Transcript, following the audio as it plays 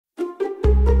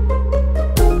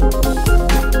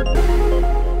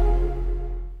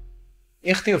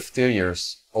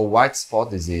Ichthyophthirius, or white spot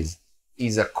disease,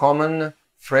 is a common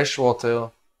freshwater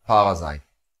parasite.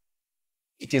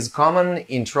 It is common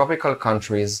in tropical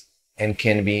countries and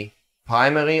can be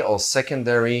primary or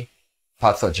secondary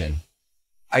pathogen.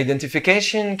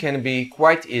 Identification can be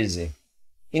quite easy.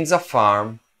 In the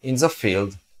farm, in the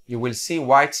field, you will see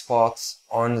white spots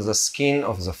on the skin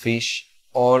of the fish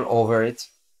all over it.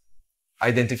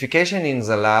 Identification in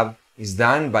the lab is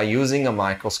done by using a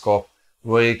microscope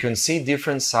where you can see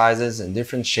different sizes and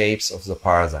different shapes of the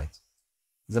parasite.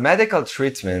 The medical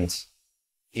treatment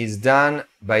is done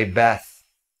by bath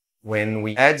when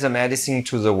we add the medicine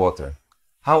to the water.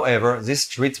 However, this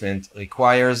treatment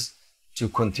requires to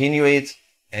continue it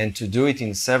and to do it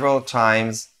in several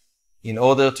times in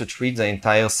order to treat the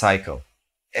entire cycle.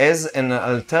 As an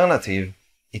alternative,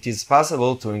 it is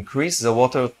possible to increase the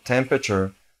water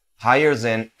temperature higher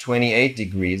than 28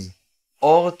 degrees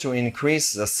or to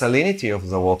increase the salinity of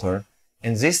the water,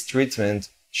 and this treatment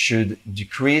should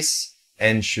decrease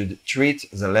and should treat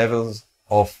the levels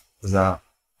of the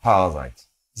parasite.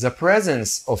 The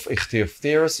presence of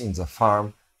Ichthyophthirius in the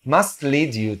farm must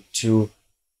lead you to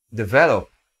develop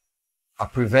a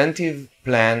preventive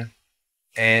plan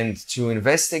and to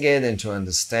investigate and to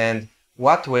understand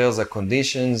what were the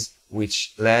conditions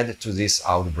which led to this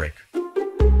outbreak.